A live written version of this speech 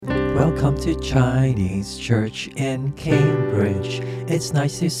Welcome to Chinese Church in Cambridge. It's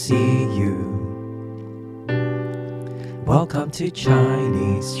nice to see you. Welcome to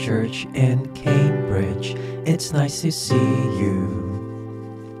Chinese Church in Cambridge. It's nice to see you.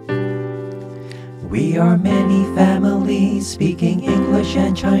 We are many families speaking English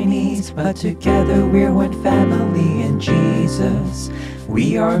and Chinese, but together we're one family in Jesus.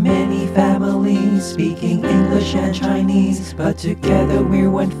 We are many families speaking English and Chinese, but together we're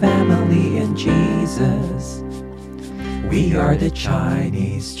one family in Jesus. We are the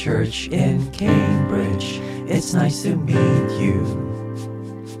Chinese Church in Cambridge. It's nice to meet you.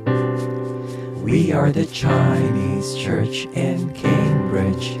 We are the Chinese Church in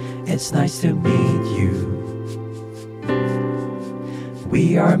Cambridge. It's nice to meet you.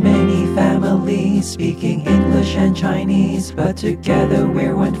 We are many families speaking English and Chinese, but together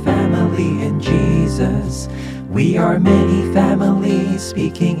we're one family in Jesus. We are many families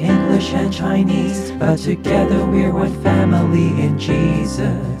speaking English and Chinese, but together we're one family in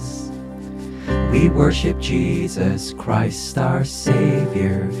Jesus. We worship Jesus Christ our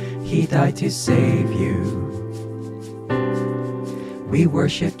Savior. He died to save you. We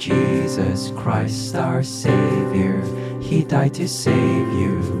worship Jesus Christ our Savior. He died to save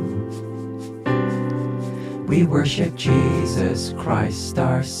you. We worship Jesus Christ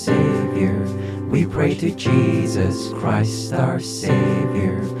our Savior. We pray to Jesus Christ our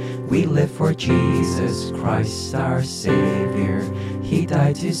Savior. We live for Jesus Christ our Savior. He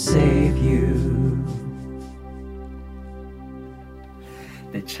died to save you.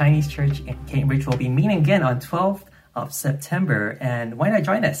 The Chinese Church in Cambridge will be meeting again on 12th of September, and why not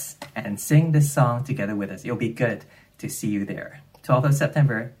join us and sing this song together with us? It'll be good to see you there. 12th of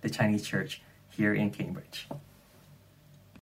September, the Chinese Church here in Cambridge.